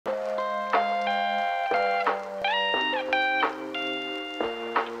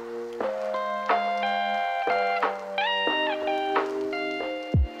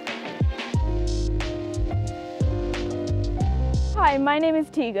Hi, my name is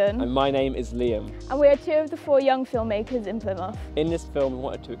Tegan. And my name is Liam. And we are two of the 4 young filmmakers in Plymouth. In this film, we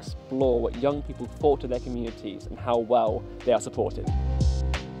wanted to explore what young people thought of their communities and how well they are supported.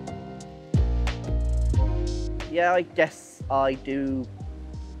 Yeah, I guess I do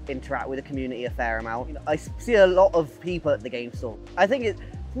interact with the community a fair amount. I see a lot of people at the game store. I think it's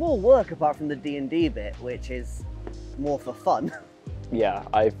more work apart from the D&D bit, which is more for fun. Yeah,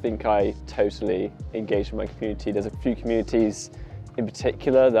 I think I totally engage with my community. There's a few communities in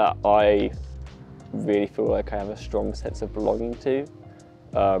particular that I really feel like I have a strong sense of belonging to.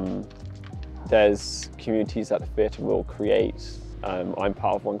 There's communities that the theatre will create. I'm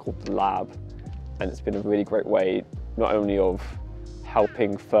part of one called The Lab, and it's been a really great way not only of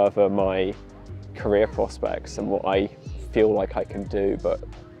helping further my career prospects and what I feel like I can do, but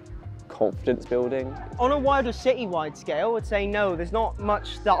confidence building. On a wider city-wide scale, I'd say no, there's not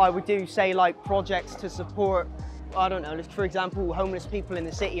much that I would do, say like projects to support, I don't know, for example, homeless people in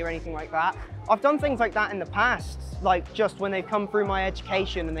the city or anything like that. I've done things like that in the past, like just when they've come through my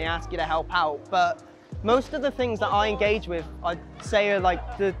education and they ask you to help out. But most of the things that I engage with, I'd say are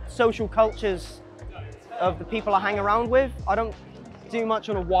like the social cultures of the people I hang around with. I don't do much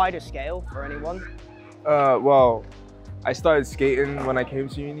on a wider scale for anyone. Well, I started skating when I came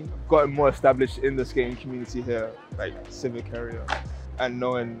to uni. Gotten more established in the skating community here, like Civic area, and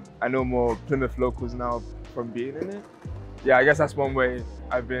I know more Plymouth locals now from being in it. Yeah, I guess that's one way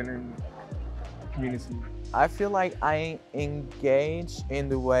I've been in community. I feel like I engage in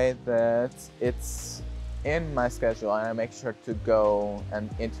the way that it's in my schedule, and I make sure to go and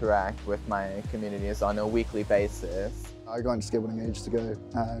interact with my communities on a weekly basis. I got into skateboarding ages ago,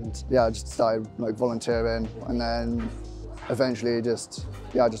 and yeah, I just started like volunteering, and then eventually I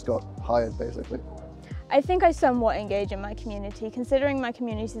just got hired basically. I think I somewhat engage in my community. Considering my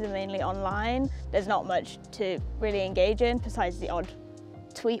communities are mainly online, there's not much to really engage in besides the odd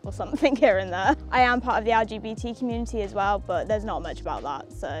tweet or something here and there. I am part of the LGBT community as well, but there's not much about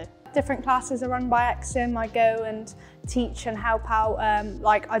that, so. Different classes are run by EXIM. I go and teach and help out.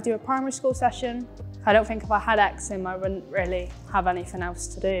 Like I do a primary school session. I don't think if I had EXIM, I wouldn't really have anything else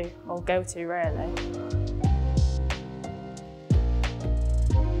to do or go to really.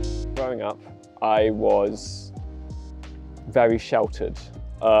 Growing up, I was very sheltered.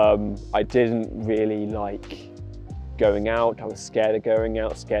 I didn't really like going out. I was scared of going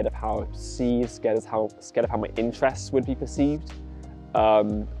out, scared of how I was perceived, scared of how my interests would be perceived.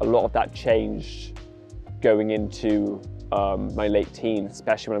 A lot of that changed going into my late teens,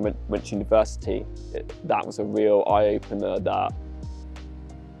 especially when I went to university. That was a real eye-opener that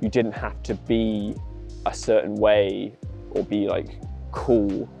you didn't have to be a certain way or be like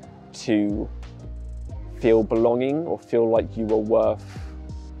cool to feel belonging or feel like you were worth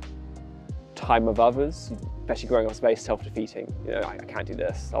time of others. Especially growing up, it's very self-defeating. You know, I can't do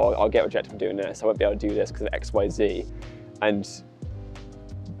this. I'll get rejected from doing this. I won't be able to do this because of X, Y, Z. And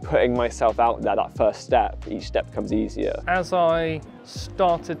putting myself out there, that first step, each step becomes easier. As I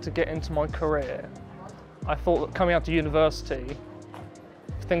started to get into my career, I thought that coming out to university,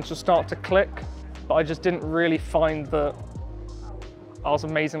 things would start to click, but I just didn't really find that I was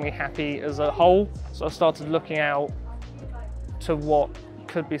amazingly happy as a whole. So I started looking out to what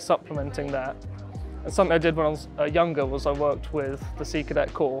could be supplementing that. And something I did when I was younger was I worked with the Sea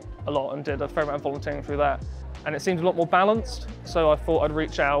Cadet Corps a lot and did a fair amount of volunteering through that. And it seemed a lot more balanced, so I thought I'd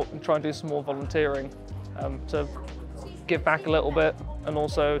reach out and try and do some more volunteering to give back a little bit and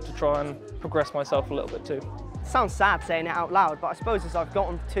also to try and progress myself a little bit too. It sounds sad saying it out loud, but I suppose as I've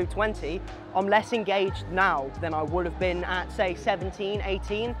gotten to 20, I'm less engaged now than I would have been at, say, 17,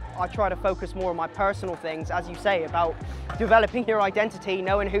 18. I try to focus more on my personal things, as you say, about developing your identity,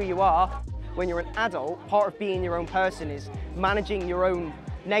 knowing who you are. When you're an adult, part of being your own person is managing your own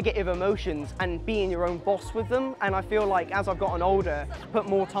negative emotions and being your own boss with them. And I feel like as I've gotten older, put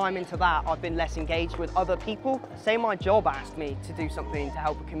more time into that, I've been less engaged with other people. Say my job asked me to do something to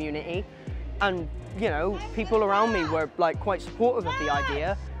help a community, and you know, people around me were like quite supportive of the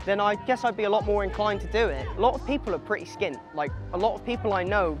idea, then I guess I'd be a lot more inclined to do it. A lot of people are pretty skint. Like a lot of people I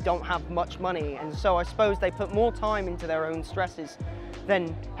know don't have much money, and so I suppose they put more time into their own stresses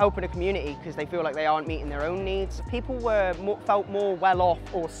than helping a community because they feel like they aren't meeting their own needs. People felt more well off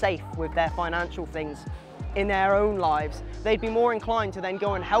or safe with their financial things in their own lives. They'd be more inclined to then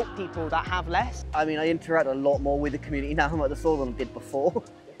go and help people that have less. I mean, I interact a lot more with the community now than I did before,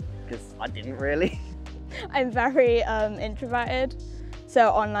 because I didn't really. I'm very introverted, so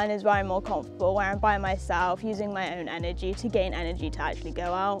online is where I'm more comfortable, where I'm by myself, using my own energy to gain energy to actually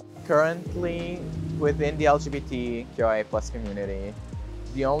go out. Currently, within the LGBTQIA+ community,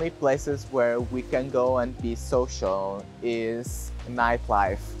 The only places where we can go and be social is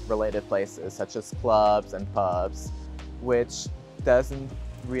nightlife related places such as clubs and pubs, which doesn't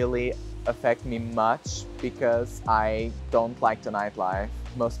really affect me much because I don't like the nightlife.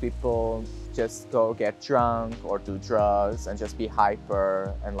 Most people just go get drunk or do drugs and just be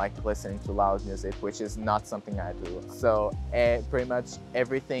hyper and like listening to loud music, which is not something I do. So pretty much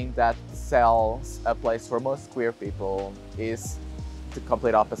everything that sells a place for most queer people is the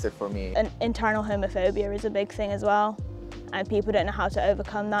complete opposite for me. And internal homophobia is a big thing as well, and people don't know how to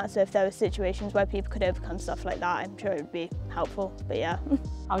overcome that. So if there were situations where people could overcome stuff like that, I'm sure it would be helpful, but yeah.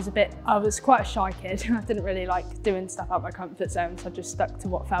 I was quite a shy kid. I didn't really like doing stuff out of my comfort zone, so I just stuck to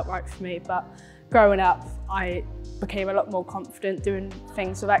what felt right for me. But growing up, I became a lot more confident. Doing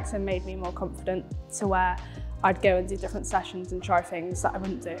things with Exim made me more confident to where I'd go and do different sessions and try things that I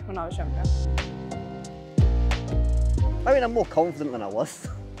wouldn't do when I was younger. I mean, I'm more confident than I was.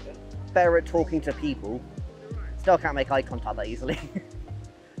 Better at talking to people. Still can't make eye contact that easily.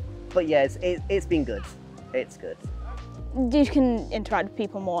 But yeah, it's been good. It's good. You can interact with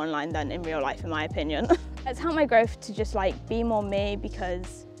people more online than in real life, in my opinion. It's helped my growth to just like be more me,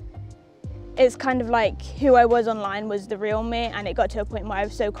 because it's kind of like who I was online was the real me, and it got to a point where I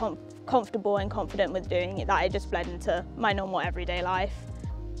was so comfortable and confident with doing it that it just bled into my normal everyday life.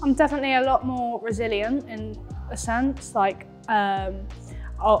 I'm definitely a lot more resilient in a sense. Like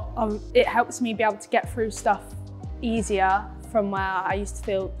it helps me be able to get through stuff easier from where I used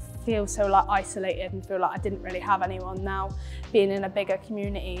to feel so like isolated and feel like I didn't really have anyone. Now being in a bigger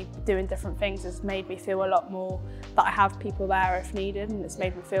community doing different things has made me feel a lot more that I have people there if needed, and it's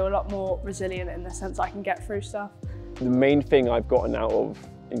made me feel a lot more resilient in the sense I can get through stuff. The main thing I've gotten out of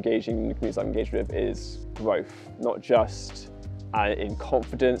engaging in the communities I'm engaged with is growth, not just in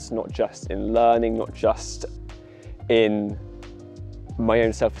confidence, not just in learning, not just in my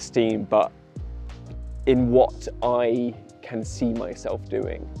own self-esteem, but in what I can see myself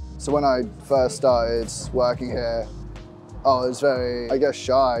doing. So when I first started working here, I was very, I guess,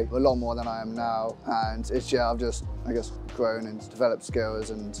 shy, a lot more than I am now. And it's, yeah, I've just, I guess, grown and developed skills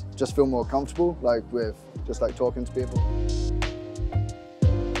and just feel more comfortable, like with just like talking to people.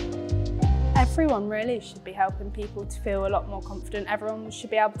 Everyone really should be helping people to feel a lot more confident. Everyone should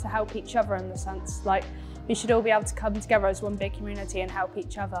be able to help each other in the sense, like, we should all be able to come together as one big community and help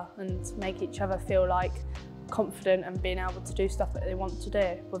each other and make each other feel like confident and being able to do stuff that they want to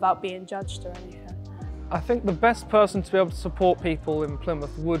do without being judged or anything. I think the best person to be able to support people in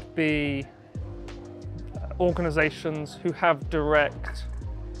Plymouth would be organisations who have direct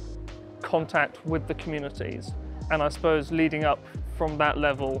contact with the communities, and I suppose leading up from that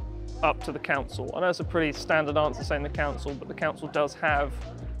level up to the council. I know it's a pretty standard answer saying the council, but the council does have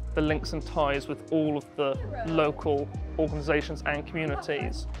the links and ties with all of the local organisations and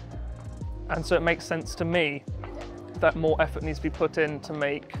communities. And so it makes sense to me that more effort needs to be put in to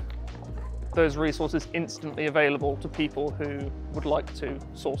make those resources instantly available to people who would like to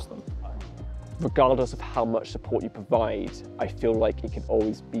source them. Regardless of how much support you provide, I feel like it can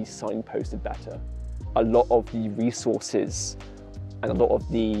always be signposted better. A lot of the resources and a lot of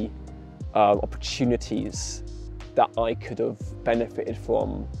the opportunities that I could have benefited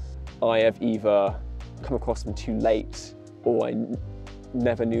from, I have either come across them too late, or I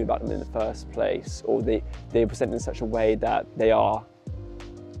never knew about them in the first place, or they present in such a way that they are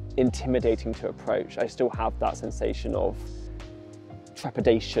intimidating to approach. I still have that sensation of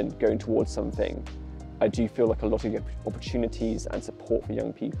trepidation going towards something. I do feel like a lot of opportunities and support for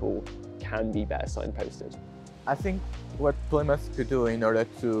young people can be better signposted. I think what Plymouth could do in order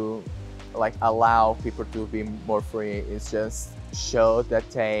to allow people to be more free is just show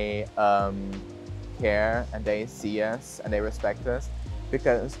that they care and they see us and they respect us.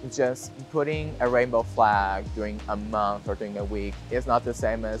 Because just putting a rainbow flag during a month or during a week is not the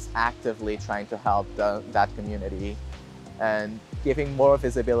same as actively trying to help that community. And giving more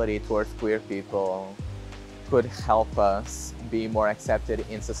visibility towards queer people could help us be more accepted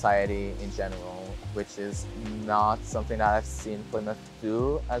in society in general, which is not something that I've seen Plymouth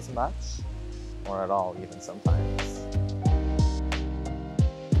do as much, or at all even sometimes.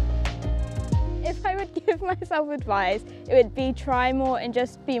 If I would give myself advice, it would be try more and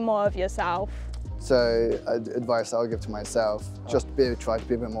just be more of yourself. So advice I'll give to myself, just try to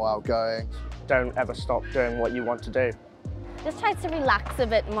be a bit more outgoing. Don't ever stop doing what you want to do. Just try to relax a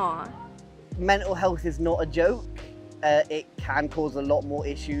bit more. Mental health is not a joke. It can cause a lot more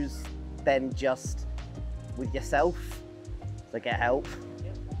issues than just with yourself, so get help.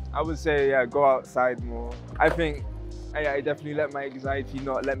 I would say, yeah, go outside more. I think I definitely let my anxiety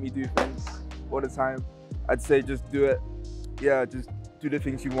not let me do things all the time. I'd say just do it. Yeah, just do the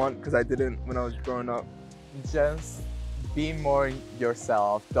things you want, because I didn't when I was growing up. Just be more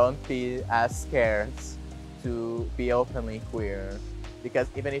yourself. Don't be as scared to be openly queer, because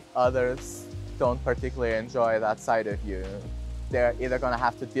even if others don't particularly enjoy that side of you, they're either going to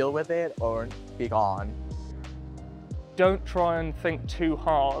have to deal with it or be gone. Don't try and think too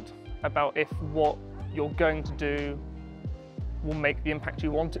hard about if what you're going to do will make the impact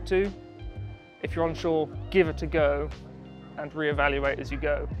you want it to. If you're unsure, give it a go and reevaluate as you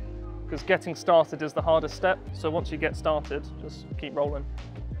go. Because getting started is the hardest step, so once you get started, just keep rolling.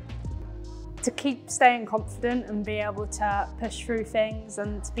 To keep staying confident and be able to push through things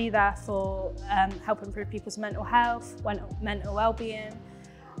and to be there for help improve people's mental health, mental well-being,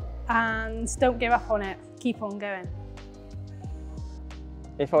 and don't give up on it, keep on going.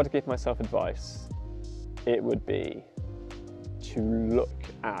 If I were to give myself advice, it would be to look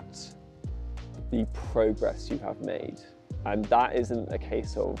at the progress you have made. And that isn't a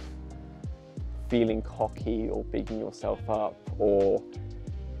case of feeling cocky or bigging yourself up or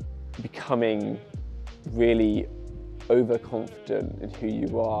becoming really overconfident in who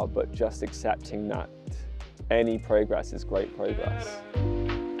you are, but just accepting that any progress is great progress.